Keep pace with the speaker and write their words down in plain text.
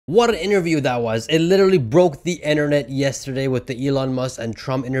What an interview that was. It literally broke the internet yesterday with the Elon Musk and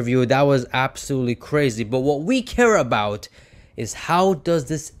Trump interview. That was absolutely crazy. But what we care about is how does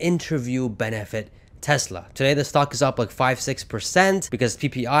this interview benefit Tesla? Today the stock is up like 5-6% because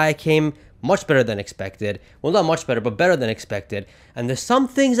PPI came much better than expected. Well, not much better, but better than expected. And there's some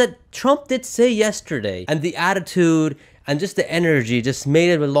things that Trump did say yesterday, and the attitude and just the energy just made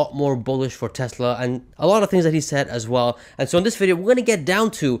it a lot more bullish for Tesla, and a lot of things that he said as well. And so in this video, we're going to get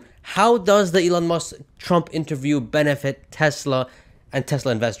down to how does the Elon Musk Trump interview benefit Tesla and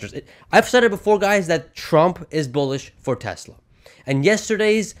Tesla investors. I've said it before, guys, that Trump is bullish for Tesla. And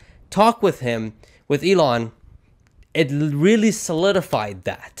yesterday's talk with him, with Elon, it really solidified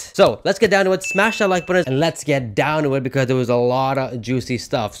that. So let's get down to it. Smash that like button and let's get down to it because there was a lot of juicy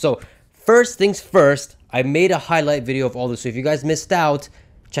stuff. So first things first, I made a highlight video of all this. So if you guys missed out,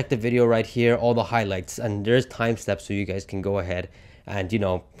 check the video right here, all the highlights, and there's time steps so you guys can go ahead and,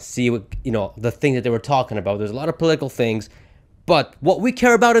 see what, the things that they were talking about. There's a lot of political things, but what we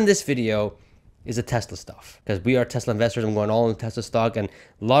care about in this video is the Tesla stuff, because we are Tesla investors. I'm going all in Tesla stock, and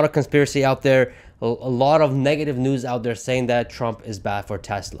a lot of conspiracy out there, a lot of negative news out there saying that Trump is bad for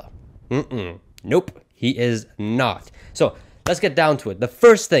Tesla. Nope, he is not. So let's get down to it. The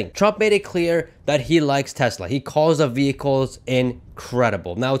first thing, Trump made it clear that he likes Tesla. He calls the vehicles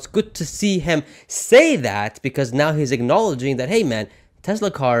incredible. Now, it's good to see him say that because now he's acknowledging that, hey, man,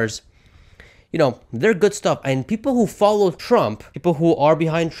 Tesla cars, they're good stuff. And people who follow Trump, people who are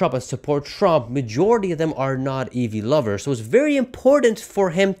behind Trump and support Trump, majority of them are not EV lovers. So it's very important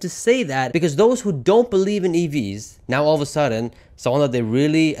for him to say that, because those who don't believe in EVs, now all of a sudden, someone that they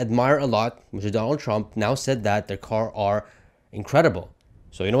really admire a lot, which is Donald Trump, now said that their car are incredible.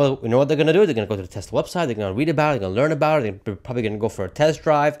 So you know what they're gonna do? They're gonna go to the Tesla website, they're gonna read about it, they're gonna learn about it, they're probably gonna go for a test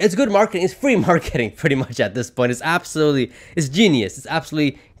drive. It's good marketing, it's free marketing pretty much at this point. It's genius, it's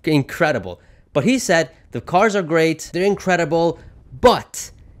absolutely incredible. But he said the cars are great, they're incredible,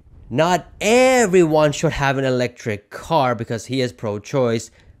 but not everyone should have an electric car because he is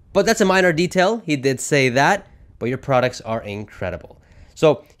pro-choice. But that's a minor detail, he did say that, but your products are incredible.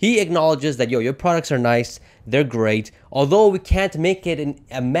 So he acknowledges that, your products are nice, they're great. Although we can't make it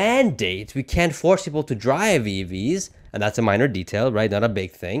a mandate, we can't force people to drive EVs, and that's a minor detail, right? Not a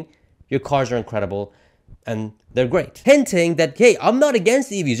big thing. Your cars are incredible and they're great. Hinting that, hey, I'm not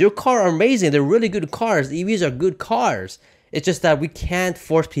against EVs. Your cars are amazing. They're really good cars. EVs are good cars. It's just that we can't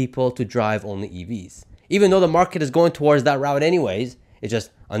force people to drive only EVs. Even though the market is going towards that route anyways, it's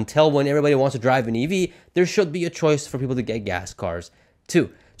just until when everybody wants to drive an EV, there should be a choice for people to get gas cars too.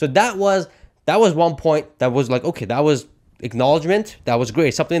 So that was one point that was like, okay, that was acknowledgement. That was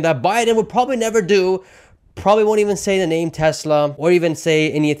great. Something that Biden would probably never do. Probably won't even say the name Tesla or even say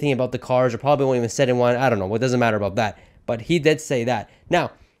anything about the cars, or probably won't even say anyone. I don't know. It doesn't matter about that. But he did say that.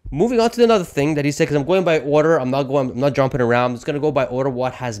 Now, moving on to another thing that he said, because I'm going by order. I'm not jumping around. I'm just going to go by order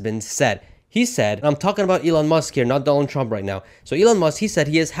what has been said. He said, and I'm talking about Elon Musk here, not Donald Trump right now. So Elon Musk, he said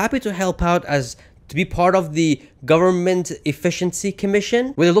he is happy to help out to be part of the Government Efficiency Commission,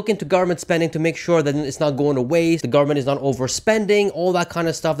 where they look into government spending to make sure that it's not going to waste, the government is not overspending, all that kind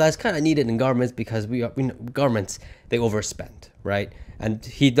of stuff that's kind of needed in governments, because governments, they overspend, right? And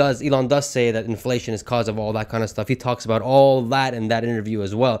Elon does say that inflation is cause of all that kind of stuff. He talks about all that in that interview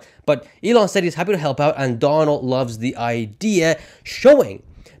as well. But Elon said he's happy to help out, and Donald loves the idea, showing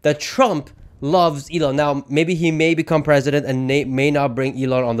that Trump loves Elon. Now, maybe he may become president and may not bring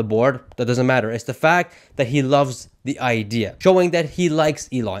Elon on the board. That doesn't matter. It's the fact that he loves the idea, showing that he likes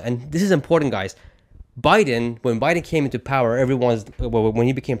Elon. And this is important, guys. When Biden came into power, when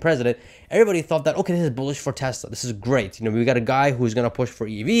he became president, everybody thought that, okay, this is bullish for Tesla. This is great. We got a guy who's going to push for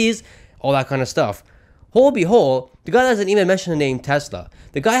EVs, all that kind of stuff. Whole behold, the guy doesn't even mention the name Tesla.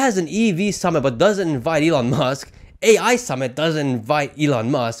 The guy has an EV summit, but doesn't invite Elon Musk. AI Summit doesn't invite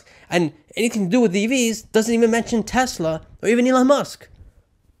Elon Musk, and anything to do with EVs doesn't even mention Tesla or even Elon Musk.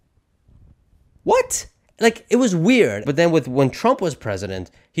 What? Like, it was weird. But then when Trump was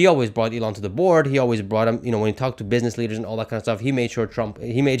president, he always brought Elon to the board. He always brought him, when he talked to business leaders and all that kind of stuff, he made sure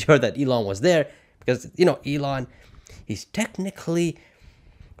that Elon was there, because, Elon, he's technically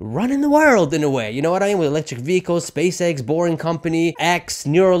running the world in a way, you know what I mean? With electric vehicles, SpaceX, Boring Company, X,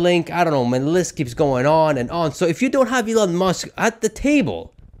 Neuralink, I don't know, my list keeps going on and on. So if you don't have Elon Musk at the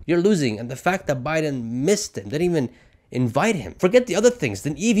table, you're losing. And the fact that Biden missed him, didn't even invite him. Forget the other things,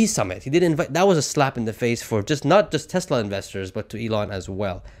 the EV summit, he didn't invite, that was a slap in the face for not just Tesla investors, but to Elon as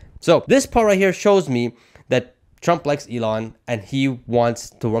well. So this part right here shows me that Trump likes Elon and he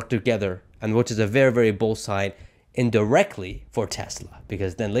wants to work together, and which is a very, very bold sign indirectly for Tesla,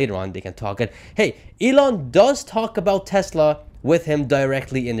 because then later on they can talk. And hey, Elon does talk about Tesla with him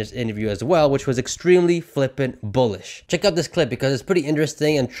directly in this interview as well, which was extremely flippant bullish. Check out this clip because it's pretty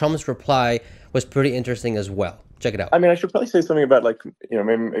interesting, and Trump's reply was pretty interesting as well. Check it out. I mean, I should probably say something about, like,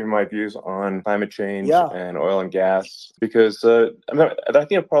 maybe my views on climate change and oil and gas, because I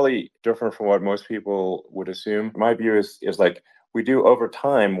think it's probably different from what most people would assume. My view is like, we do over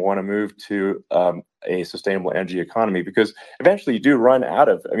time want to move to a sustainable energy economy, because eventually you do run out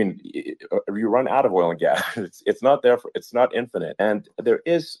of, you run out of oil and gas. It's not there it's not infinite, and there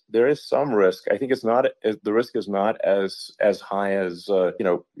is some risk. I think the risk is not as high as a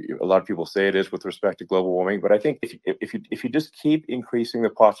lot of people say it is with respect to global warming. But I think if you just keep increasing the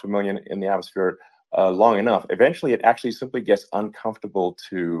parts per million in the atmosphere long enough, eventually it actually simply gets uncomfortable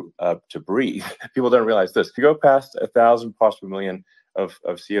to breathe. People don't realize this. If you go past 1,000 parts per million of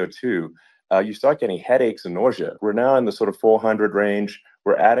CO2, you start getting headaches and nausea. We're now in the sort of 400 range.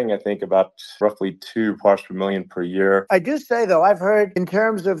 We're adding, I think, about roughly 2 parts per million per year. I do say, though, I've heard in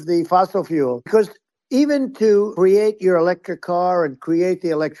terms of the fossil fuel, because even to create your electric car and create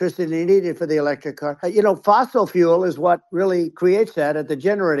the electricity needed for the electric car, fossil fuel is what really creates that at the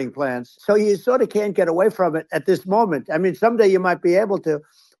generating plants. So you sort of can't get away from it at this moment. I mean, someday you might be able to.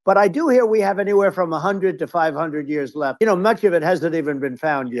 But I do hear we have anywhere from 100 to 500 years left. Much of it hasn't even been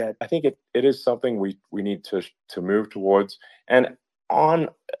found yet. I think it is something we need to move towards. And on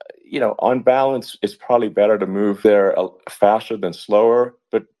balance, it's probably better to move there faster than slower.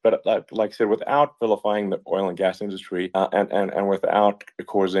 But like I said, without vilifying the oil and gas industry and without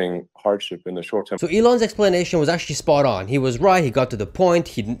causing hardship in the short term. So Elon's explanation was actually spot on. He was right. He got to the point.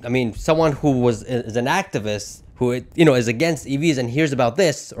 Someone who is an activist who is against EVs and hears about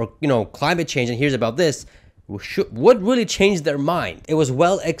this, or climate change and hears about this, would really change their mind. It was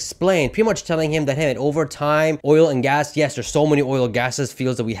well explained, pretty much telling him that, hey, over time, oil and gas, yes, there's so many oil gases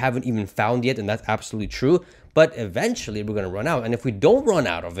fields that we haven't even found yet, and that's absolutely true. But eventually we're going to run out. And if we don't run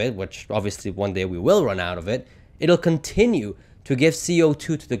out of it, which obviously one day we will run out of it, it'll continue to give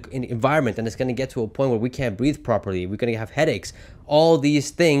CO2 to the environment, and it's going to get to a point where we can't breathe properly. We're going to have headaches, all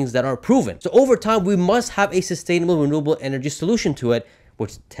these things that are proven. So over time, we must have a sustainable renewable energy solution to it,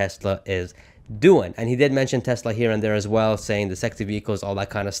 which Tesla is doing. And he did mention Tesla here and there as well, saying the sexy vehicles, all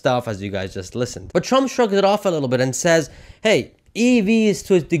that kind of stuff, as you guys just listened. But Trump shrugs it off a little bit and says, hey, EVs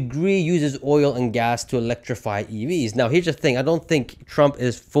to a degree uses oil and gas to electrify EVs. Now, here's the thing. I don't think Trump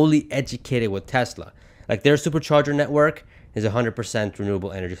is fully educated with Tesla. Like, their supercharger network is 100%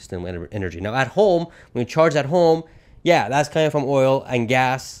 renewable energy, sustainable energy. Now, at home, when you charge at home, yeah, that's coming from oil and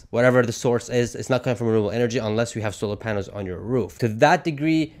gas, whatever the source is. It's not coming from renewable energy unless you have solar panels on your roof. To that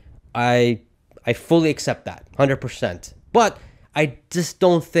degree, I fully accept that, 100%. But I just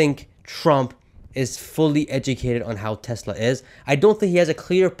don't think Trump is fully educated on how Tesla is. I don't think he has a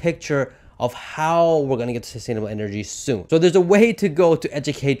clear picture of how we're going to get to sustainable energy soon. So there's a way to go to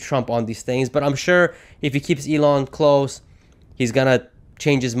educate Trump on these things, but I'm sure if he keeps Elon close, he's going to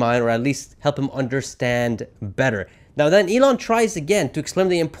change his mind, or at least help him understand better. Now then, Elon tries again to explain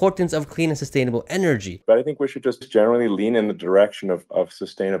the importance of clean and sustainable energy. But I think we should just generally lean in the direction of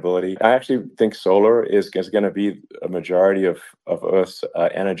sustainability. I actually think solar is going to be a majority of Earth's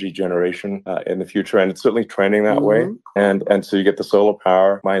energy generation in the future, and it's certainly trending that way. And so you get the solar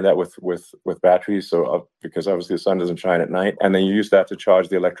power, combine that with batteries, so because obviously the sun doesn't shine at night, and then you use that to charge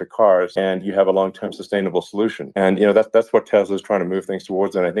the electric cars, and you have a long-term sustainable solution. And that's what Tesla is trying to move things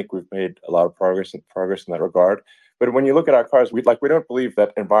towards, and I think we've made a lot of progress in that regard. But when you look at our cars, we don't believe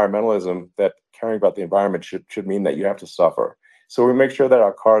that environmentalism, that caring about the environment should mean that you have to suffer. So we make sure that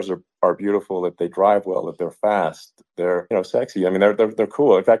our cars are beautiful, that they drive well, that they're fast, they're sexy. I mean, they're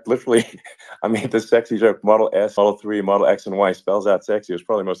cool. In fact, literally, I mean, the sexy joke, Model S, Model 3, Model X, and Y spells out sexy. It's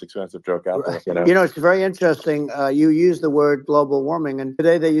probably the most expensive joke out there. It's very interesting. You use the word global warming, and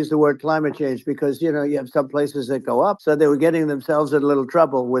today they use the word climate change because, you have some places that go up. So they were getting themselves in a little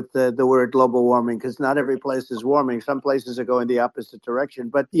trouble with the word global warming, because not every place is warming. Some places are going the opposite direction.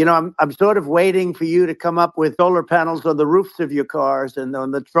 But, I'm sort of waiting for you to come up with solar panels on the roofs of your cars and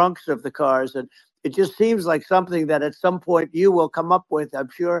on the trunks of the cars. And it just seems like something that at some point you will come up with. I'm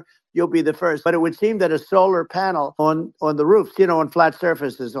sure you'll be the first. But it would seem that a solar panel on the roofs, on flat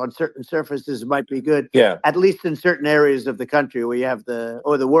surfaces, on certain surfaces might be good. Yeah. At least in certain areas of the country where you have the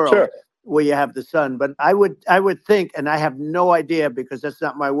world. Sure. Where you have the sun. But I would think, and I have no idea because that's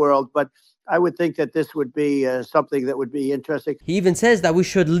not my world, but I would think that this would be something that would be interesting. He even says that we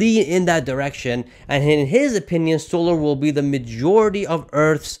should lean in that direction, and in his opinion, solar will be the majority of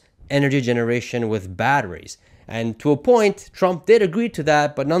Earth's energy generation with batteries. And to a point, Trump did agree to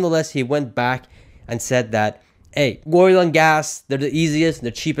that, but nonetheless, he went back and said that Hey, oil and gas, they're the easiest,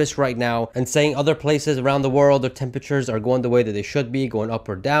 the cheapest right now. And saying other places around the world, their temperatures are going the way that they should be, going up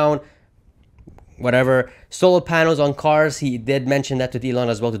or down, whatever. Solar panels on cars, he did mention that to Elon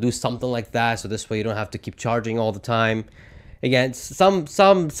as well, to do something like that. So this way you don't have to keep charging all the time. Again, some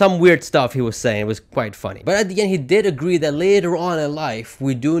weird stuff he was saying. It was quite funny. But at the end, he did agree that later on in life,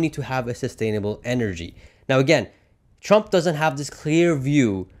 we do need to have a sustainable energy. Now, again, Trump doesn't have this clear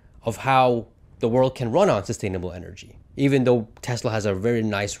view of how the world can run on sustainable energy, even though Tesla has a very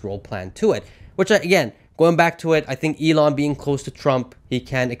nice role plan to it, which again, going back to it, I think Elon being close to Trump, he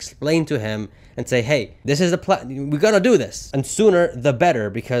can explain to him and say, hey, this is the plan, we gotta do this. And sooner the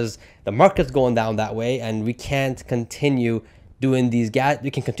better, because the market's going down that way and we can't continue doing these we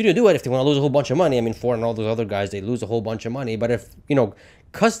can continue to do it if they want to lose a whole bunch of money. I mean, Ford and all those other guys, they lose a whole bunch of money. But if, you know,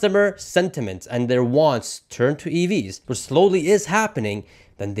 customer sentiments and their wants turn to EVs, which slowly is happening,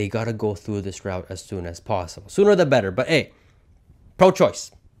 then they got to go through this route as soon as possible. Sooner the better. But hey,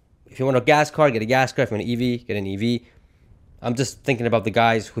 pro-choice. If you want a gas car, get a gas car. If you want an EV, get an EV. I'm just thinking about the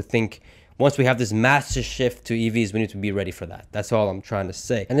guys who think once we have this massive shift to EVs, we need to be ready for that. That's all I'm trying to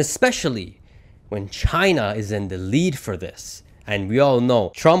say. And especially when China is in the lead for this. And we all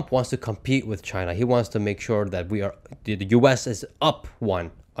know Trump wants to compete with China. He wants to make sure that the US is up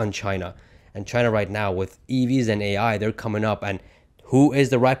one on China. And China right now with EVs and AI, they're coming up. And who is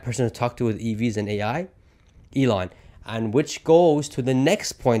the right person to talk to with EVs and AI? Elon. And which goes to the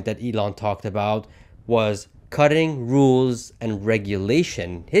next point that Elon talked about, was cutting rules and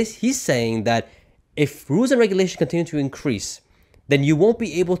regulation. He's saying that if rules and regulation continue to increase, then you won't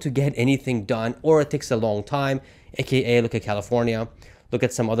be able to get anything done, or it takes a long time. AKA, look at California, look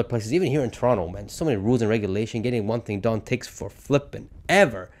at some other places, even here in Toronto, man. So many rules and regulation, getting one thing done takes for flipping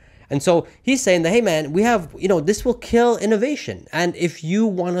ever. And so he's saying that, hey man, we have, you know, this will kill innovation. And if you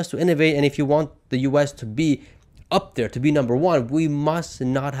want us to innovate, and if you want the US to be up there, to be number one, we must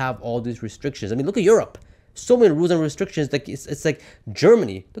not have all these restrictions. I mean, look at Europe. So many rules and restrictions, like it's like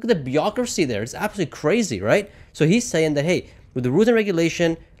Germany. Look at the bureaucracy there. It's absolutely crazy, right? So he's saying that, hey, with the rules and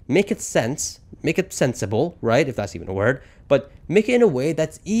regulation, make it sensible, right? If that's even a word, but make it in a way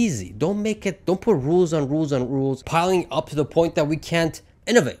that's easy. Don't put rules on rules on rules, piling up to the point that we can't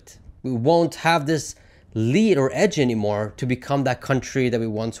innovate. We won't have this lead or edge anymore to become that country that we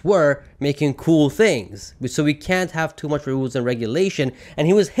once were, making cool things. So we can't have too much rules and regulation. And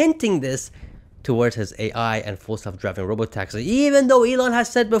he was hinting this towards his AI and full self-driving robotaxi, even though Elon has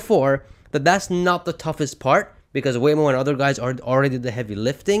said before that that's not the toughest part, because Waymo and other guys already did the heavy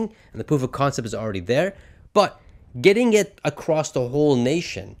lifting and the proof of concept is already there. But getting it across the whole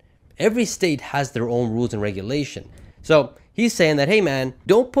nation, every state has their own rules and regulation. So he's saying that, hey man,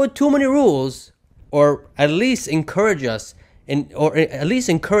 don't put too many rules, or at least encourage us, or at least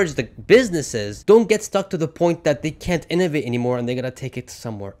encourage the businesses. Don't get stuck to the point that they can't innovate anymore and they gotta take it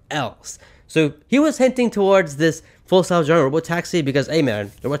somewhere else. So he was hinting towards this full self-driving robotaxi because, hey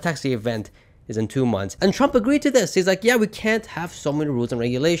man, the robotaxi event is in 2 months. And Trump agreed to this. He's like, yeah, we can't have so many rules and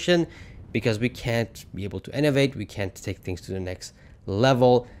regulation because we can't be able to innovate. We can't take things to the next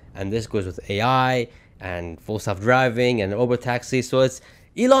level. And this goes with AI and full self-driving and robotaxi. So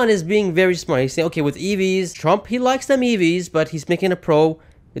Elon is being very smart. He's saying, okay, with EVs, Trump, he likes them EVs, but he's making a pro.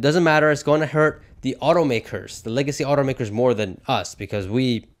 It doesn't matter. It's going to hurt the automakers, the legacy automakers, more than us, because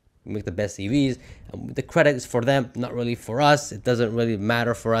we make the best EVs. And the credit is for them, not really for us. It doesn't really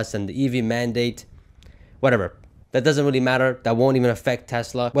matter for us. And the EV mandate, whatever, that doesn't really matter. That won't even affect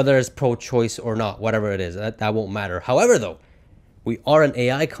Tesla, whether it's pro-choice or not, whatever it is, that won't matter. However, though, we are an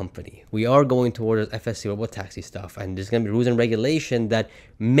AI company. We are going towards FSC robotaxi stuff, and there's going to be rules and regulation that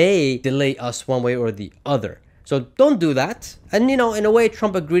may delay us one way or the other. So don't do that. And, you know, in a way,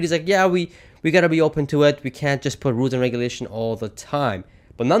 Trump agreed. He's like, yeah, we got to be open to it. We can't just put rules and regulation all the time.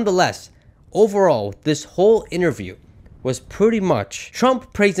 But nonetheless, overall, this whole interview was pretty much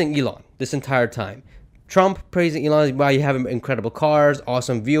Trump praising Elon this entire time. Trump praising Elon, wow, you have incredible cars,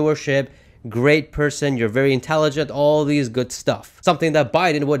 awesome viewership, great person, you're very intelligent, all these good stuff. Something that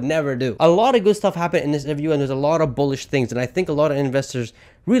Biden would never do. A lot of good stuff happened in this interview, and there's a lot of bullish things. And I think a lot of investors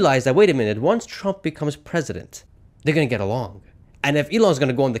realize that, wait a minute, once Trump becomes president, they're going to get along. And if Elon's going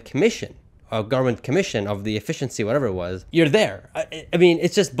to go on the commission, a government commission of the efficiency, whatever it was, you're there. I mean,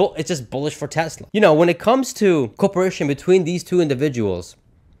 it's just bullish for Tesla. You know, when it comes to cooperation between these two individuals,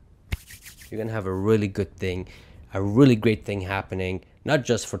 you're going to have a really good thing, a really great thing happening, not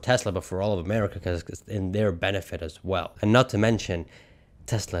just for Tesla, but for all of America, because it's in their benefit as well. And not to mention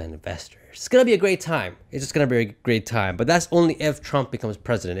Tesla investors. It's going to be a great time. It's just going to be a great time. But that's only if Trump becomes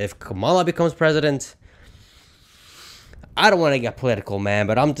president. If Kamala becomes president, I don't want to get political, man,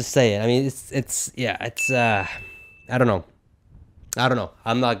 but I'm just saying. I mean, I don't know.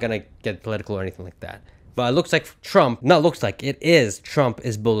 I'm not gonna get political or anything like that. But it looks like Trump, not looks like, it is, Trump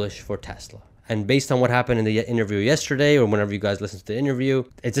is bullish for Tesla. And based on what happened in the interview yesterday, or whenever you guys listen to the interview,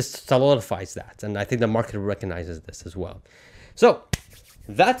 it just solidifies that. And I think the market recognizes this as well. So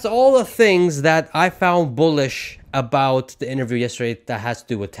that's all the things that I found bullish about the interview yesterday that has to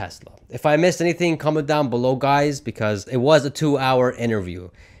do with Tesla. If I missed anything, comment down below, guys, because it was a 2-hour interview.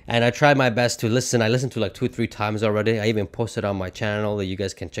 And I tried my best to listen. I listened to like 2-3 times already. I even posted on my channel that you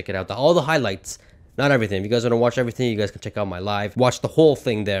guys can check it out. All the highlights, not everything. If you guys want to watch everything, you guys can check out my live. Watch the whole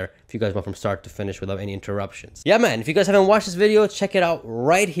thing there if you guys want from start to finish without any interruptions. Yeah, man, if you guys haven't watched this video, check it out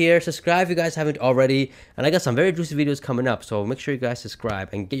right here. Subscribe if you guys haven't already. And I got some very juicy videos coming up. So make sure you guys subscribe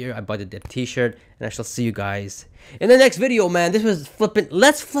and get your I Bought the Dip t-shirt. And I shall see you guys in the next video, man. This was flipping.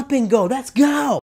 Let's flip and go. Let's go.